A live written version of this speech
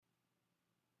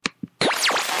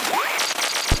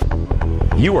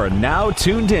You are now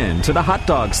tuned in to the Hot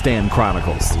Dog Stand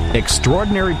Chronicles.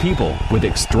 Extraordinary people with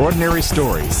extraordinary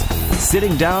stories.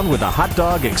 Sitting down with a hot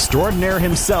dog extraordinaire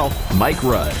himself, Mike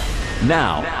Rudd.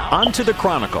 Now, on to the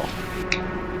Chronicle.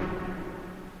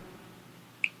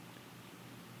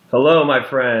 Hello, my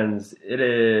friends. It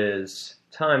is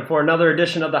time for another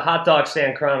edition of the Hot Dog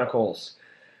Stand Chronicles.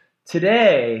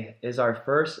 Today is our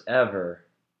first ever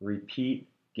repeat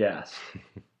guest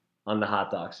on the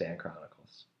Hot Dog Stand Chronicles.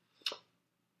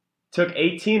 Took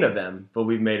 18 of them, but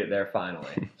we've made it there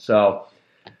finally. So,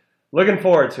 looking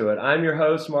forward to it. I'm your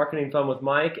host, Marketing Fun with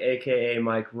Mike, a.k.a.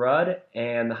 Mike Rudd,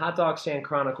 and the Hot Dog Stand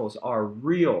Chronicles are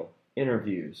real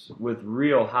interviews with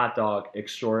real hot dog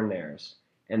extraordinaires.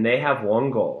 And they have one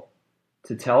goal,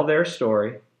 to tell their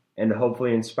story and to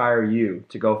hopefully inspire you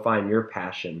to go find your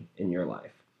passion in your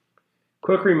life.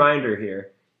 Quick reminder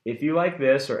here, if you like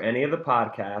this or any of the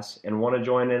podcasts and want to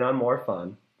join in on more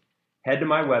fun, head to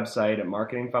my website at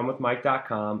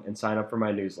marketingfunwithmike.com and sign up for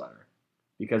my newsletter.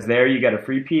 Because there you get a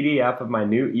free PDF of my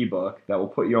new ebook that will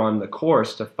put you on the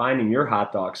course to finding your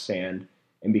hot dog stand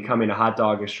and becoming a hot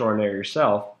dog extraordinaire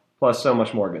yourself, plus so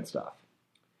much more good stuff.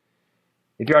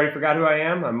 If you already forgot who I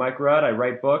am, I'm Mike Rudd. I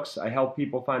write books. I help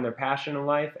people find their passion in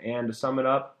life, and to sum it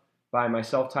up by my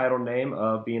self-titled name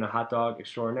of being a hot dog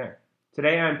extraordinaire.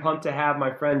 Today I'm pumped to have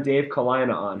my friend Dave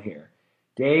Colina on here.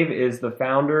 Dave is the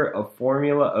founder of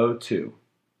Formula O2.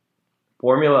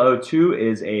 Formula O2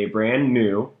 is a brand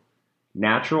new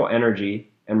natural energy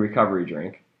and recovery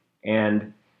drink,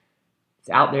 and it's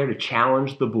out there to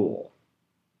challenge the bull.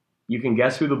 You can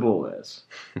guess who the bull is.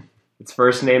 Its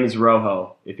first name is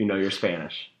Rojo, if you know your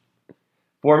Spanish.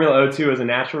 Formula O2 is a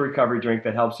natural recovery drink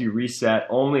that helps you reset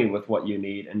only with what you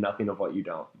need and nothing of what you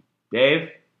don't. Dave,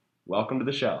 welcome to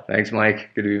the show. Thanks,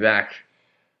 Mike. Good to be back.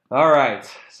 All right,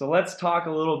 so let's talk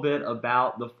a little bit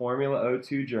about the Formula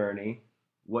O2 journey,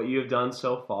 what you have done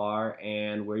so far,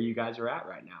 and where you guys are at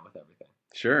right now with everything.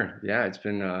 Sure. Yeah, it's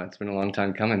been a long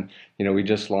time coming. You know, we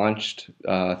just launched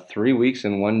 3 weeks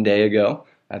and 1 day ago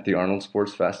at the Arnold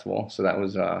Sports Festival, so that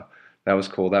was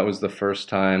cool. That was the first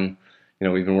time. You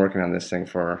know, we've been working on this thing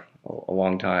for a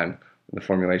long time, the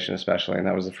formulation especially, and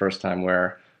that was the first time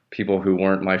where people who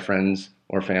weren't my friends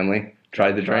or family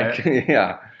tried the drink.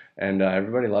 Yeah. And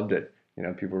everybody loved it. You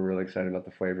know, people were really excited about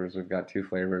the flavors. We've got 2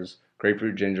 flavors,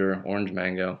 grapefruit ginger, orange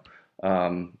mango.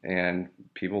 And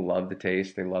people love the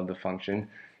taste. They love the function.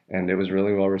 And it was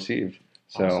really well received.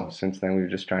 So awesome. Since then, we've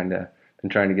just been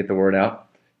trying to get the word out,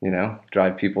 you know,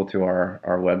 drive people to our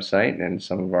website and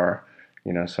some of our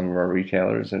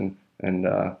retailers and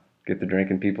get the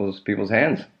drink in people's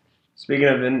hands. Speaking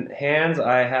of in hands,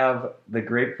 I have the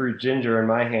grapefruit ginger in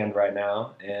my hand right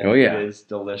now. And It is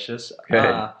delicious.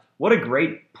 Good. What a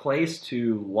great place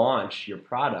to launch your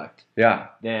product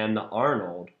than the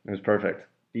Arnold. It was perfect.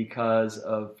 Because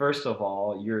of, first of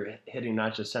all, you're hitting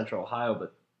not just Central Ohio,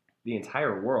 but the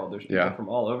entire world. There's people from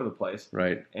all over the place.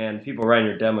 Right. And people right in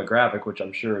your demographic, which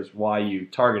I'm sure is why you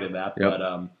targeted that. Yep.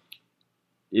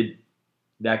 But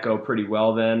that go pretty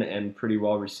well then and pretty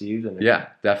well received. And yeah,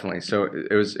 definitely. So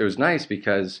it was nice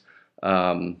because so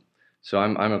I'm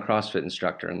a CrossFit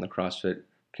instructor, and the CrossFit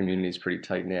community is pretty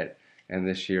tight knit. And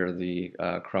this year, the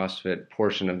CrossFit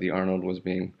portion of the Arnold was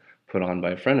being put on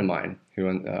by a friend of mine who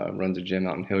runs a gym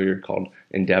out in Hilliard called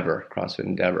Endeavor, CrossFit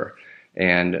Endeavor.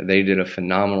 And they did a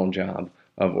phenomenal job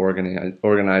of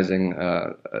organizing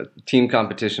a team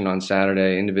competition on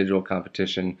Saturday, individual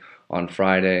competition on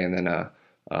Friday, and then a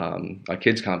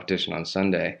kids competition on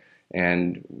Sunday.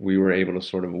 And we were able to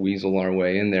sort of weasel our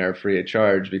way in there free of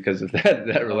charge because of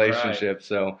that relationship. Right.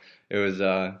 So it was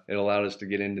it allowed us to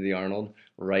get into the Arnold,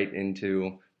 right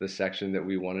into the section that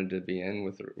we wanted to be in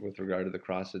with regard to the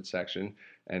CrossFit section,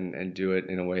 and do it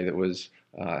in a way that was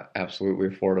absolutely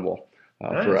affordable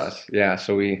for us. Yeah.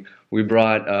 So we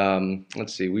brought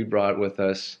we brought with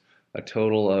us a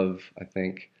total of, I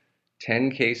think,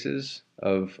 10 cases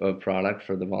of product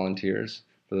for the volunteers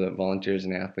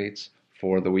and athletes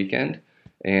for the weekend,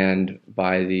 and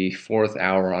by the 4th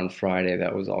hour on Friday,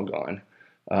 that was all gone.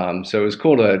 So it was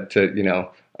cool to you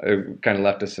know, it kind of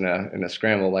left us in a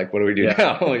scramble, like, what do we do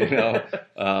now? You know,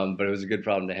 but it was a good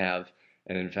problem to have.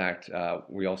 And in fact,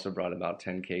 we also brought about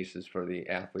 10 cases for the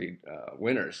athlete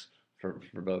winners for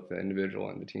both the individual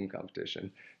and the team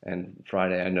competition. And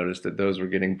Friday, I noticed that those were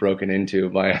getting broken into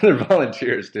by other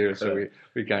volunteers too. So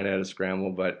we kind of had a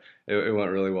scramble, but it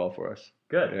went really well for us.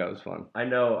 Good. Yeah, it was fun. I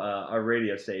know our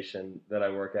radio station that I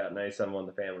work at, 97.1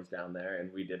 The Fan, was down there,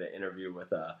 and we did an interview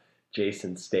with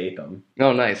Jason Statham.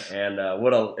 Oh, nice. And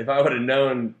if I would have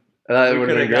known That would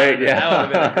have been great. Yeah, that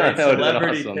would have been a great That would've been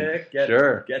celebrity awesome. pick.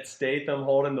 Get Statham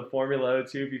holding the Formula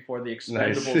 02 before the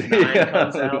Expendables 9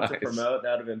 comes out to promote.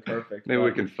 That would have been perfect. Maybe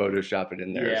we can Photoshop it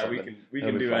in there. Yeah, we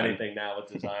can do anything now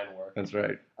with design work. That's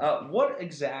right. What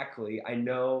exactly? I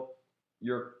know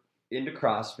you're into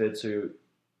CrossFit, so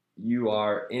you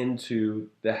are into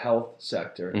the health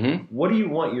sector. Mm-hmm. What do you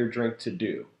want your drink to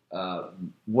do?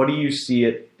 What do you see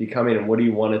it becoming, and what do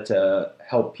you want it to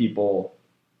help people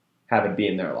have it be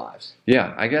in their lives?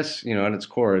 Yeah, I guess, at its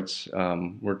core, it's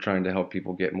we're trying to help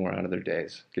people get more out of their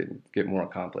days, get more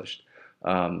accomplished.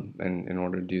 And in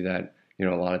order to do that, a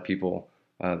lot of people,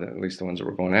 at least the ones that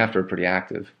we're going after, are pretty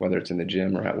active, whether it's in the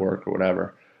gym or at work or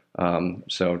whatever.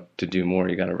 So to do more,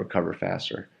 you got to recover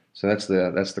faster. So that's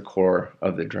the core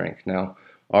of the drink. Now,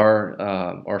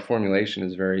 our formulation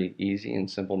is very easy and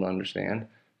simple to understand,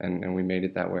 and we made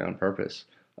it that way on purpose.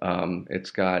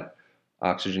 It's got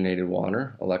oxygenated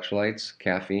water, electrolytes,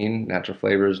 caffeine, natural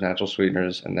flavors, natural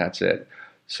sweeteners, and that's it.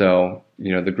 So,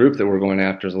 the group that we're going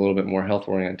after is a little bit more health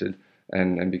oriented,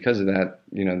 and because of that,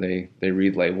 they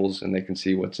read labels and they can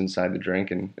see what's inside the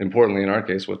drink, and importantly in our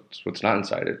case, what's not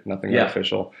inside it. Nothing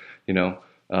artificial, no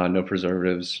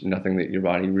preservatives, nothing that your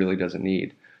body really doesn't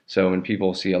need. So when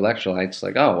people see electrolytes,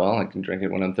 like, oh well, I can drink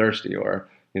it when I'm thirsty, or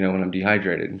when I'm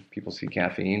dehydrated. People see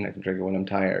caffeine, I can drink it when I'm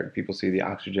tired. People see the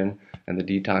oxygen and the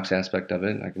detox aspect of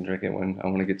it, I can drink it when I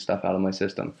want to get stuff out of my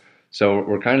system. So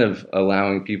we're kind of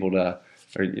allowing people to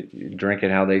drink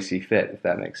it how they see fit, if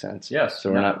that makes sense. Yes.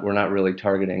 So we're not really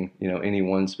targeting any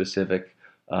one specific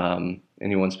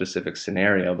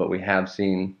scenario, but we have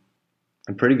seen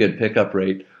a pretty good pickup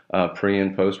rate pre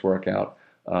and post workout,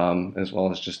 as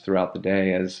well as just throughout the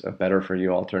day as a better for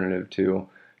you alternative to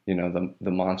the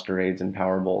Monsterades and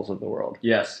Power Bowls of the world.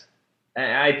 Yes.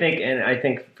 I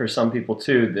think for some people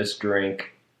too, this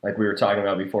drink, like we were talking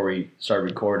about before we started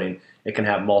recording, it can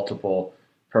have multiple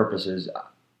purposes.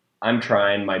 I'm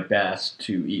trying my best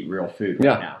to eat real food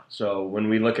right now. So when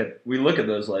we look at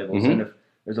those labels, and if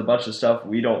there's a bunch of stuff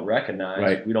we don't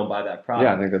recognize, we don't buy that product.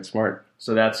 Yeah, I think that's smart.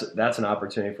 So that's an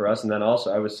opportunity for us. And then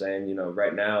also I was saying,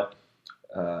 right now,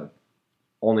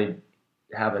 only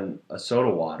having a soda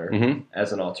water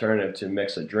as an alternative to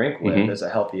mix a drink with is a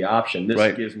healthy option.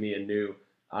 This gives me a new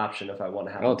option if I want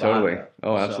to have a totally. vodka.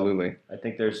 Oh, absolutely. So I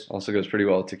think there's also goes pretty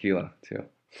well with tequila too.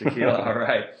 Tequila, all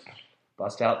right.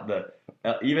 Bust out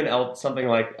something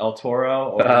like El Toro.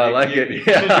 Or I like it.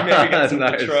 Yeah. You maybe get some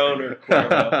Nice. Patron or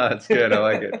Cuervo. That's good. I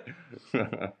like it.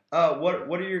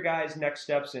 What are your guys' next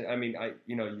steps?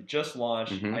 You just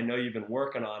launched. I know you've been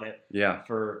working on it. Yeah.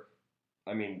 For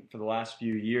the last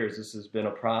few years, this has been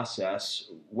a process.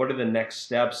 What are the next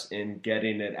steps in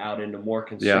getting it out into more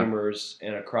consumers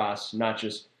and across not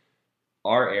just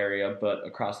our area, but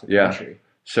across the country?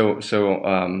 So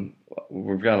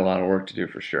we've got a lot of work to do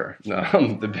for sure.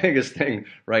 The biggest thing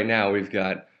right now, we've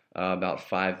got about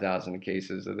 5,000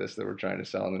 cases of this that we're trying to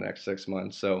sell in the next 6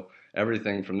 months. So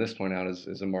everything from this point out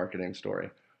is a marketing story.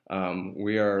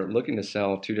 We are looking to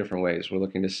sell two different ways. We're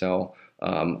looking to sell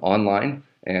online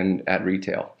and at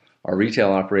retail. Our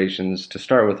retail operations, to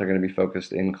start with, are going to be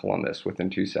focused in Columbus within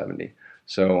 270.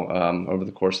 So over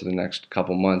the course of the next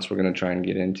couple months, we're going to try and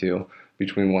get into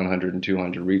between 100 and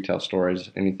 200 retail stores,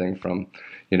 anything from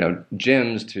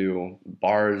gyms to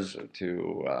bars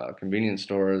to convenience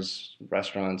stores,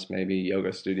 restaurants, maybe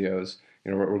yoga studios.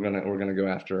 We're gonna go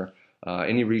after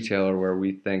any retailer where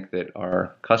we think that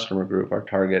our customer group, our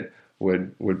target,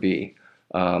 would be.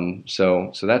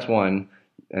 So that's one.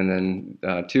 And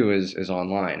then two is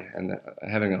online, and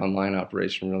having an online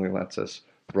operation really lets us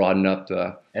broaden up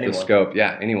the scope.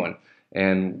 Yeah, anyone.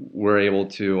 And we're able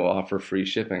to offer free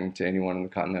shipping to anyone in the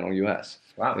continental U.S.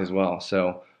 as well.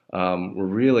 So we're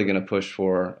really going to push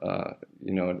for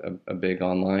a big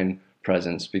online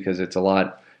presence, because it's a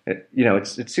lot.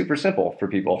 It's super simple for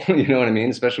people. You know what I mean?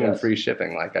 Especially with free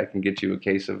shipping. Like, I can get you a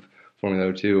case of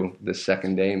Formula 02 the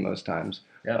second day most times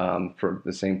for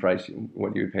the same price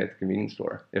what you would pay at the convenience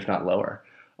store, if not lower.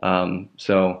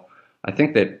 So I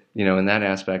think that in that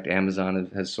aspect,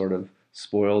 Amazon has sort of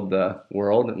spoiled the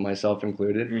world, myself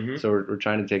included. So we're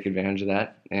trying to take advantage of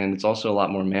that, and it's also a lot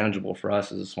more manageable for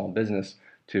us as a small business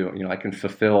to I can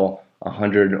fulfill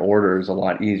 100 orders a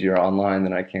lot easier online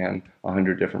than I can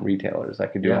 100 different retailers. I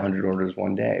could do 100 orders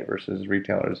one day versus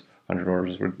retailers 100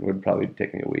 orders would probably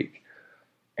take me a week.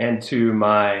 And to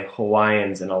my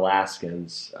Hawaiians and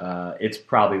Alaskans, it's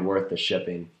probably worth the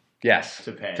shipping. Yes,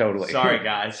 to pay. Totally. Sorry,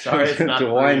 guys. Sorry, it's not to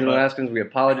Hawaiians and Alaskans, we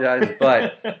apologize.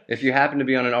 But if you happen to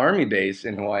be on an Army base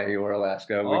in Hawaii or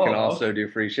Alaska, we can also do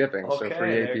free shipping. So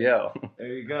free APO. There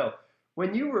you go.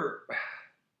 When you were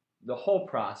the whole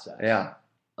process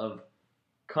of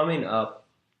coming up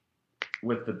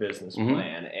with the business Mm-hmm.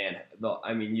 plan. And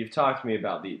I mean, you've talked to me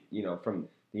about from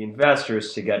the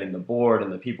investors to getting the board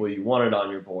and the people you wanted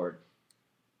on your board.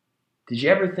 Did you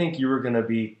ever think you were going to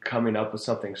be coming up with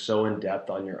something so in depth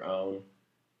on your own?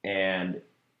 And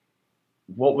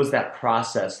what was that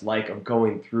process like of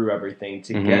going through everything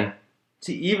to get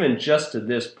to even just to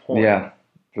this point? Yeah,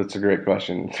 that's a great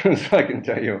question. So I can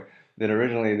tell you that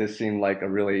originally this seemed like a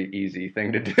really easy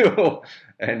thing to do,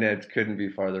 and it couldn't be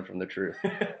farther from the truth.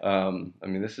 I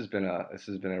mean, this has been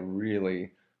a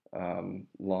really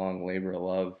long labor of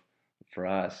love for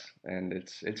us, and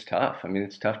it's tough. I mean,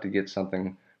 it's tough to get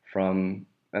something from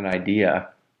an idea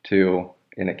to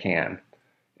in a can,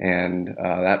 and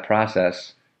that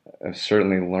process, I've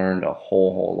certainly learned a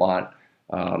whole lot,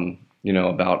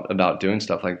 about doing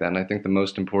stuff like that. And I think the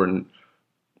most important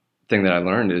thing that I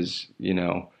learned is,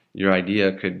 your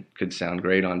idea could sound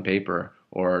great on paper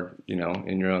or,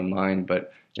 in your own mind,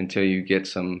 but until you get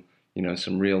some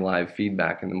real live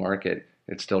feedback in the market,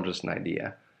 it's still just an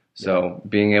idea. So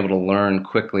being able to learn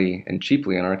quickly and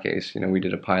cheaply in our case, we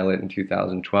did a pilot in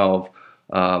 2012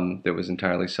 that was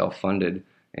entirely self-funded,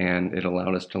 and it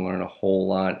allowed us to learn a whole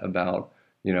lot about,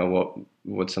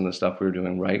 what some of the stuff we were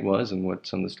doing right was and what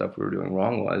some of the stuff we were doing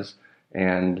wrong was.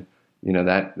 And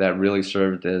that really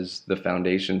served as the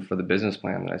foundation for the business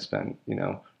plan that I spent,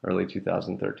 early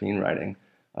 2013 writing,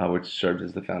 which served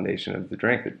as the foundation of the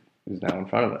drink that is now in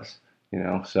front of us,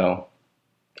 So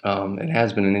it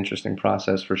has been an interesting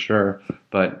process for sure,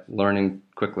 but learning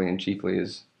quickly and cheaply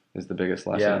is the biggest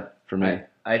lesson for me.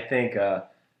 I think,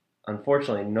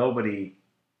 unfortunately, nobody,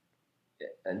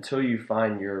 until you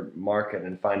find your market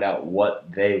and find out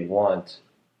what they want,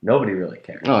 nobody really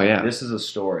cares. Oh, yeah. This is a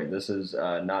story. This is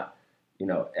not,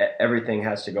 everything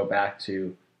has to go back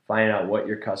to finding out what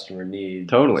your customer needs.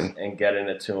 Totally. And getting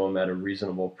it to them at a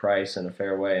reasonable price and a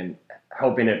fair way and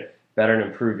helping it better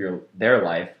and improve their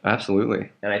life.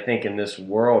 Absolutely. And I think in this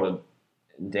world of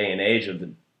day and age of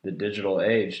the digital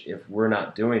age, if we're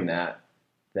not doing that,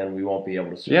 then we won't be able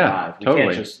to survive. Yeah, we totally.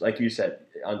 can't just, like you said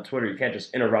on Twitter, you can't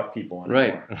just interrupt people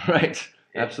anymore. Right.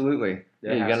 Absolutely.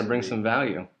 There you has got to to bring be. some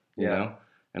value, you Yeah. know?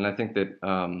 And I think that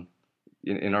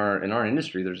in our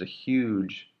industry, there's a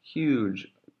huge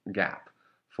gap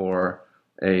for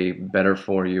a better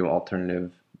for you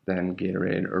alternative than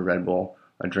Gatorade or Red Bull,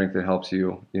 a drink that helps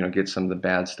you, get some of the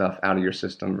bad stuff out of your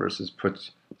system versus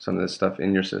puts some of this stuff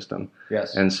in your system.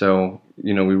 Yes. And so,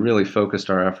 we really focused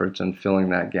our efforts on filling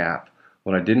that gap.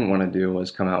 What I didn't want to do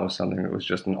was come out with something that was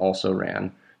just an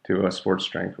also-ran to a sports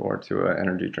drink or to an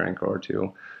energy drink or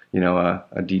to,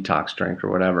 a detox drink or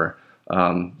whatever.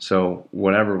 So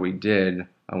whatever we did,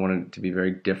 I wanted it to be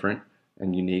very different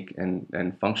and unique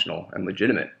and functional and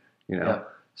legitimate, Yeah.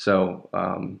 So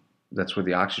that's where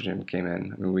the oxygen came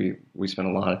in. I mean, we spent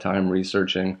a lot of time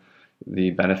researching the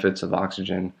benefits of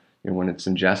oxygen when it's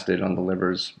ingested on the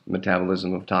liver's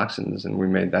metabolism of toxins, and we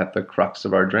made that the crux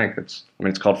of our drink. It's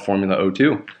called Formula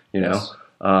O2, Yes.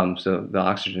 So the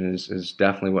oxygen is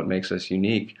definitely what makes us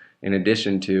unique, in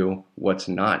addition to what's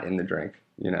not in the drink,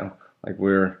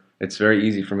 it's very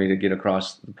easy for me to get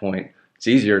across the point. It's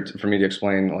easier for me to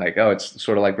explain it's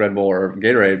sort of like Red Bull or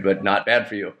Gatorade, but not bad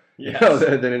for you, Yes.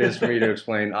 than it is for me to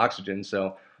explain oxygen.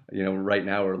 So, right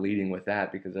now we're leading with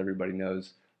that because everybody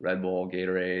knows Red Bull,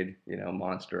 Gatorade,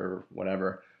 Monster,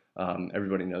 whatever.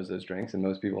 Everybody knows those drinks, and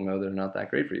most people know they're not that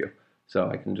great for you.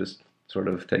 So I can just sort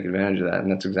of take advantage of that,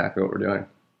 and that's exactly what we're doing.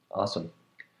 Awesome.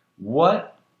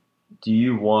 What do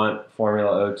you want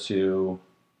Formula O2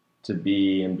 to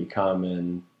be and become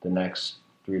in the next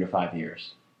 3 to 5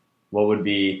 years? What would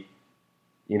be,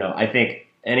 I think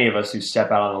any of us who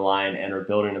step out on the line and are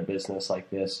building a business like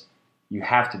this, you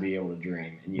have to be able to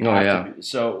dream. And you have to be,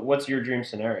 so what's your dream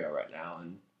scenario right now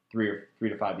in 3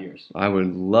 to 5 years? I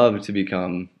would love to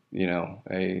become,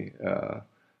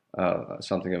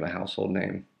 something of a household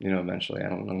name, eventually. I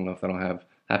don't know if that'll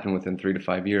happen within 3 to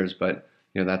 5 years, but,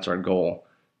 that's our goal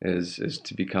is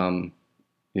to become,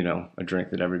 a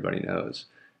drink that everybody knows.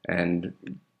 And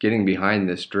getting behind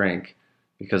this drink,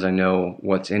 because I know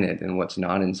what's in it and what's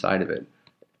not inside of it,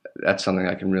 that's something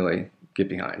I can really get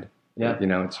behind. Yeah.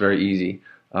 It's very easy.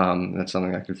 That's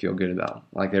something I can feel good about.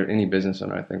 Like any business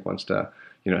owner, I think, wants to,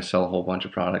 sell a whole bunch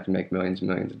of product and make millions and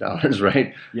millions of dollars,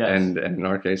 right? Yes. And in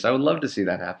our case, I would love to see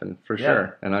that happen for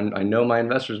sure. And I know my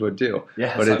investors would too.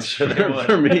 Yes, but I'm it's sure they would.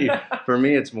 for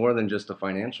me, it's more than just a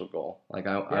financial goal.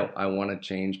 I want to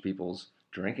change people's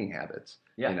drinking habits.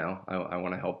 Yeah. I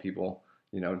want to help people,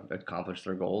 accomplish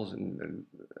their goals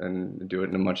and do it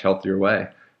in a much healthier way.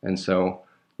 And so,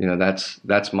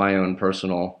 that's my own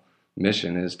personal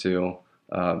mission, is to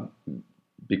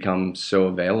become so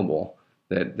available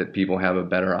that people have a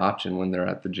better option when they're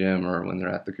at the gym or when they're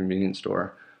at the convenience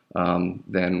store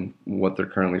than what they're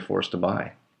currently forced to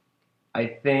buy. I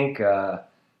think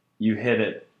you hit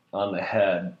it on the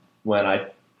head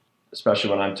especially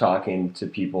when I'm talking to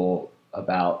people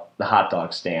about the hot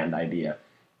dog stand idea,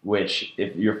 which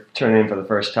if you're tuning in for the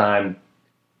first time,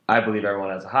 I believe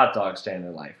everyone has a hot dog stand in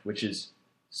their life, which is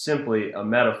simply a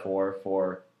metaphor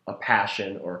for a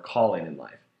passion or a calling in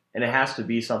life. And it has to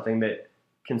be something that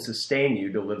can sustain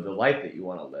you to live the life that you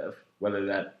want to live, whether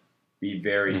that be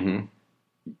very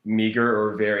meager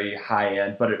or very high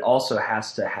end, but it also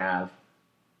has to have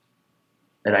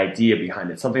an idea behind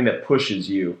it, something that pushes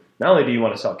you. Not only do you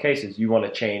want to sell cases, you want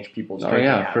to change people's drinking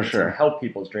habits for sure. and help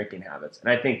people's drinking habits. And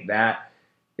I think that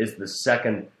is the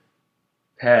second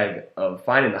peg of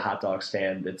finding the hot dog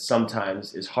stand that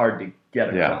sometimes is hard to get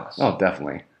across. Oh,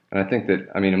 definitely. And I think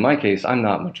that, in my case, I'm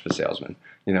not much of a salesman,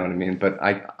 you know what I mean? But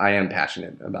I am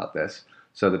passionate about this.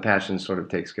 So the passion sort of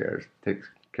takes care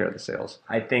of the sales.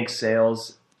 I think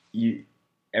sales,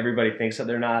 everybody thinks that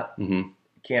they're not,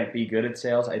 can't be good at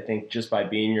sales. I think just by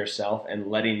being yourself and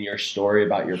letting your story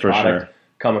about your product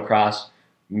come across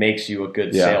makes you a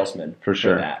good salesman. For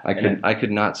sure. That. I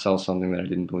could not sell something that I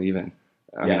didn't believe in.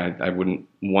 I wouldn't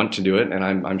want to do it, and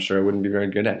I'm sure I wouldn't be very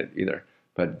good at it either.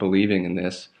 But believing in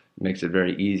this makes it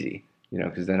very easy,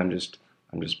 because then I'm just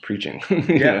preaching.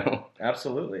 You know?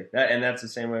 Absolutely. That's the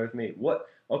same way with me.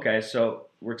 Okay, so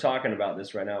we're talking about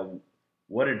this right now.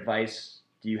 What advice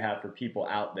do you have for people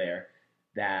out there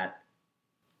that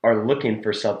are looking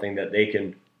for something that they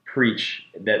can preach,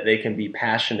 that they can be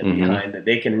passionate behind, that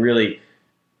they can really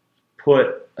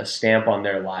put a stamp on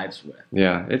their lives with?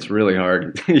 Yeah, it's really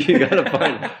hard. You gotta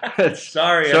find.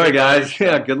 Sorry, guys.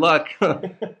 Yeah, good luck.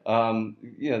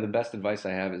 The best advice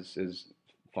I have is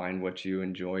find what you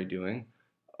enjoy doing,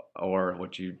 or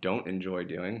what you don't enjoy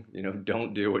doing.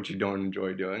 Don't do what you don't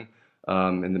enjoy doing.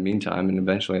 In the meantime, and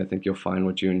eventually, I think you'll find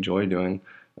what you enjoy doing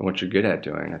and what you're good at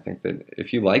doing. I think that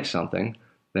if you like something,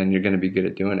 then you're going to be good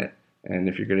at doing it, and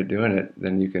if you're good at doing it,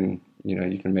 then you can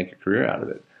make a career out of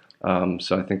it.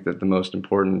 So I think that the most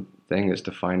important thing is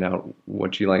to find out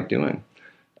what you like doing.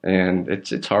 And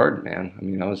it's hard,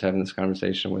 man. I was having this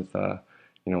conversation with one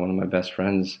of my best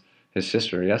friends, his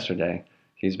sister, yesterday.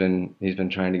 He's been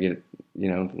trying to get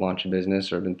launch a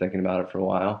business, or been thinking about it for a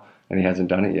while, and he hasn't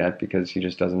done it yet because he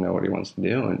just doesn't know what he wants to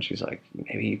do. And she's like,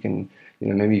 maybe you can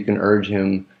urge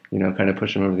him, kind of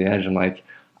push him over the edge. I'm like,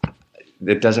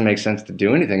 it doesn't make sense to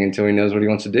do anything until he knows what he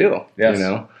wants to do. Yes.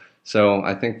 So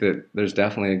I think that there's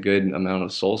definitely a good amount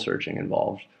of soul searching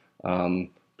involved.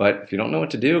 But if you don't know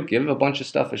what to do, give a bunch of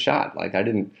stuff a shot. Like I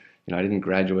didn't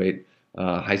graduate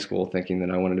high school thinking that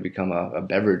I wanted to become a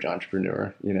beverage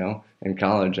entrepreneur. In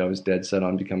college I was dead set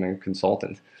on becoming a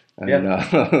consultant, and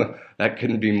that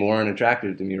couldn't be more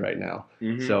unattractive to me right now.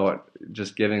 So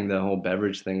just giving the whole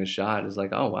beverage thing a shot is like,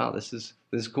 oh wow, this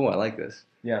is cool. I like this.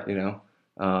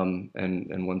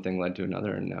 And one thing led to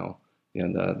another, and now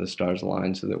the stars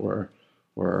aligned so that we're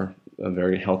a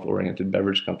very health-oriented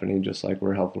beverage company, just like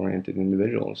we're health-oriented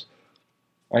individuals.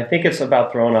 I think it's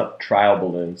about throwing up trial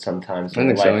balloons sometimes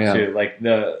in life too. Like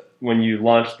when you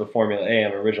launched the Formula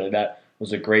AM originally, that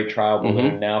was a great trial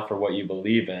balloon. Now for what you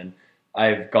believe in,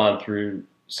 I've gone through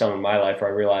some in my life where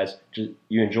I realized you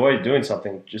enjoy doing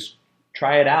something, just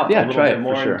try it out a little bit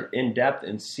more in depth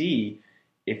and see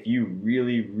if you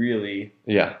really, really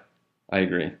I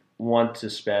agree. want to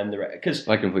spend because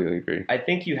I completely agree. I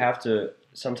think you have to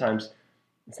sometimes.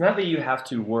 It's not that you have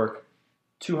to work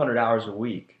 200 hours a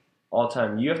week all the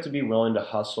time. You have to be willing to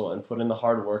hustle and put in the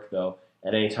hard work though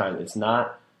at any time. It's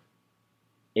not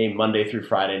a Monday through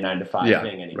Friday 9 to 5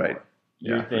 thing anymore. Right.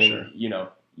 Your thing,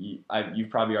 you've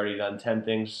probably already done 10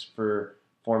 things for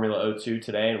Formula 02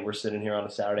 today, and we're sitting here on a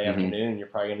Saturday afternoon, and you're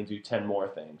probably going to do 10 more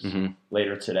things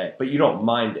later today. But you don't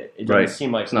mind it. It doesn't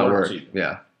seem like it's not work to you.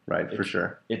 Yeah, right, for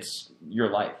sure. It's your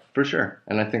life. For sure.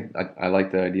 And I think I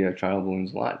like the idea of trial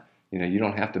balloons a lot. You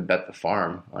don't have to bet the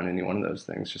farm on any one of those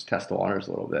things. Just test the waters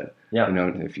a little bit. Yeah.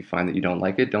 If you find that you don't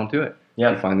like it, don't do it. Yeah.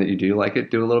 If you find that you do like it,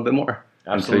 do a little bit more.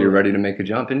 Absolutely. Until you're ready to make a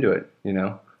jump into it.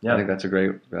 Yeah. I think that's a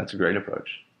great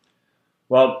approach.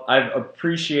 Well, I've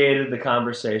appreciated the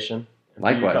conversation.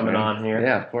 Likewise, you coming on here.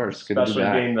 Yeah, of course. Good Especially to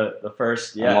be back. being the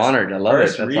first. I'm honored. I love it.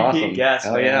 That's repeat awesome. Guest,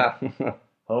 Hell man. yeah.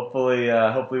 Hopefully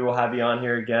we'll have you on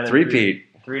here again. Repeat.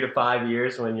 3 to 5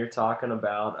 years when you're talking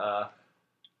about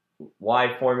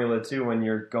why Formula 2 when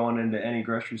you're going into any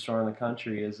grocery store in the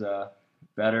country is a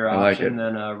better option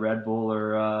than Red Bull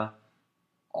or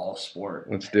All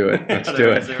Sport. Let's do it. Let's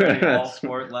do it. Is there any All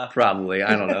Sport left? Probably.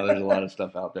 I don't know. There's a lot of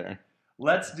stuff out there.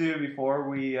 Let's do, before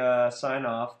we sign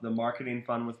off, the marketing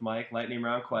fun with Mike lightning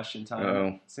round question time.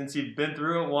 Uh-oh. Since you've been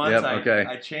through it once, okay.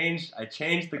 I changed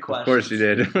the questions. Of course you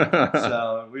did.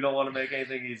 So we don't want to make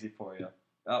anything easy for you.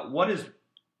 What is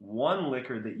one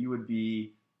liquor that you would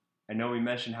be? I know we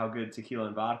mentioned how good tequila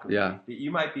and vodka would be, that you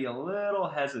might be a little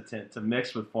hesitant to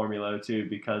mix with Formula 02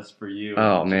 because for you,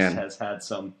 just has had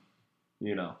some,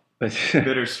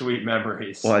 bittersweet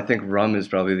memories. Well, I think rum is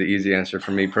probably the easy answer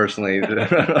for me personally.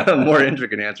 A more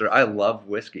intricate answer. I love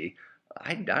whiskey.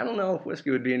 I don't know if whiskey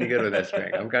would be any good with this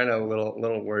drink. I'm kind of a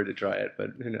little worried to try it,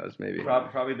 but who knows? Maybe.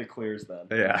 Probably the clears then.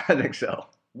 Yeah, I think so.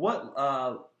 What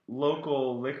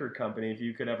local liquor company, if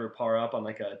you could ever par up on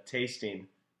like a tasting,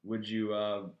 would you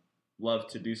love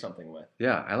to do something with?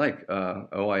 Yeah, I like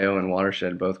OIO and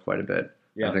Watershed both quite a bit.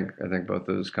 Yeah. I think both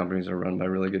those companies are run by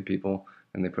really good people,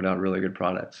 and they put out really good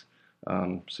products.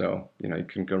 So you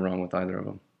couldn't go wrong with either of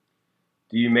them.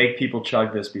 Do you make people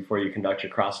chug this before you conduct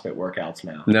your CrossFit workouts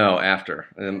now? No, after.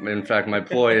 In fact, my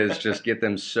ploy is just get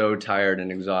them so tired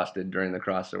and exhausted during the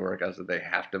CrossFit workouts that they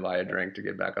have to buy a drink to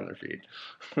get back on their feet.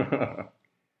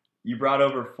 You brought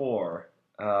over 4.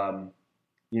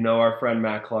 Our friend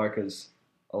Matt Clark is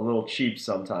a little cheap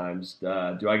sometimes.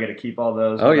 Do I get to keep all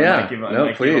those? Oh, yeah. I might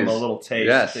give him a little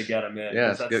taste to get him in.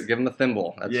 Yes, give him a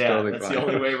thimble. That's totally that's fine. The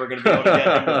only way we're going to be able to get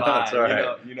him to buy. That's all right.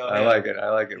 I like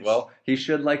it. He's, well, he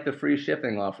should like the free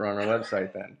shipping offer on our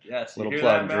website then. Yes. Little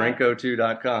plug,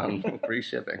 drinko2.com, free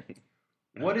shipping.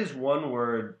 What is one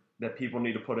word that people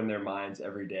need to put in their minds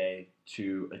every day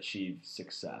to achieve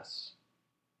success?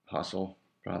 Hustle,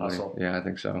 probably. Hustle. Yeah, I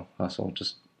think so. Hustle.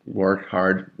 Just work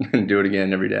hard and do it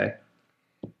again every day.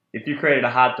 If you created a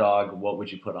hot dog, what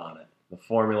would you put on it? The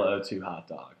Formula 02 hot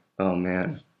dog. Oh,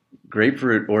 man.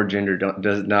 Grapefruit or ginger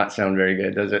does not sound very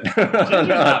good, does it? Ginger's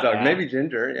hot dog. Bad. Maybe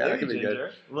ginger. Yeah, Maybe that could be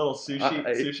ginger. good. A little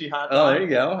sushi hot dog. Oh, there you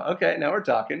go. Okay, now we're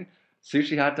talking.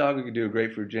 Sushi hot dog, we could do a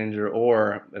grapefruit ginger,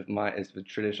 or if the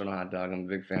traditional hot dog, I'm a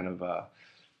big fan of,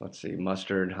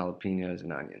 mustard, jalapenos,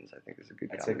 and onions. I think is a good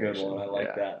combination. That's a good one. I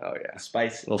like that. Oh, yeah.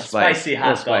 Spicy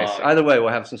hot dog. Either way, we'll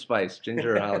have some spice,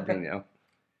 ginger or jalapeno.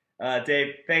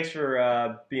 Dave, thanks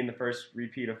for being the first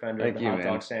repeat offender of the Hot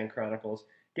Dog Stand Chronicles.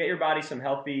 Get your body some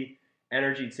healthy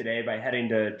energy today by heading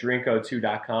to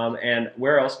drinko2.com. And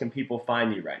where else can people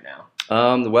find you right now?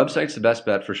 The website's the best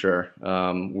bet for sure.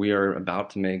 We are about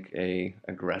to make a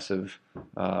aggressive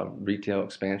retail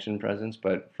expansion presence,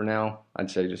 but for now,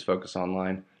 I'd say just focus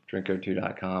online,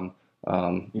 drinko2.com.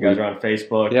 You guys are on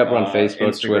Facebook? Yeah, we're on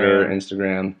Facebook, Twitter,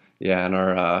 Instagram. Yeah, and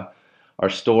our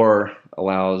store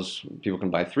allows people can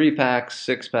buy 3-packs,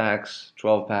 6-packs,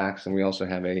 12-packs, and we also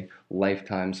have a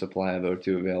lifetime supply of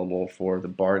O2 available for the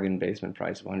bargain basement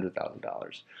price of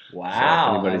 $100,000.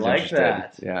 Wow, I like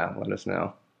that. Yeah, let us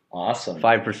know. Awesome.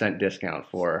 5% discount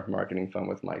for Marketing Fun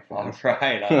with Mike fans. All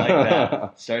right, I like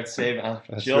that. Start saving.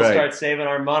 Start saving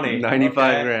our money.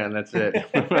 $95,000, that's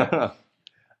it.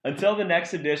 Until the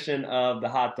next edition of the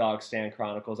Hot Dog Stand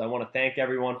Chronicles, I want to thank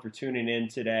everyone for tuning in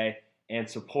today and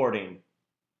supporting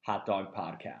Hot Dog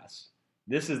Podcast.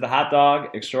 This is the Hot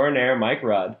Dog Extraordinaire, Mike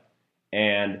Rudd,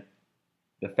 and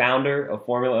the founder of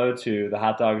Formula 02, the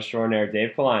Hot Dog Extraordinaire,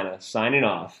 Dave Colina, signing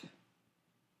off.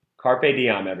 Carpe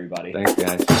diem, everybody. Thanks,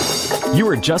 guys. You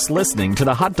were just listening to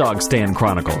the Hot Dog Stand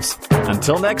Chronicles.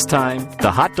 Until next time, the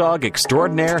Hot Dog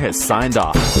Extraordinaire has signed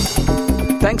off.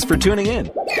 Thanks for tuning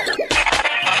in.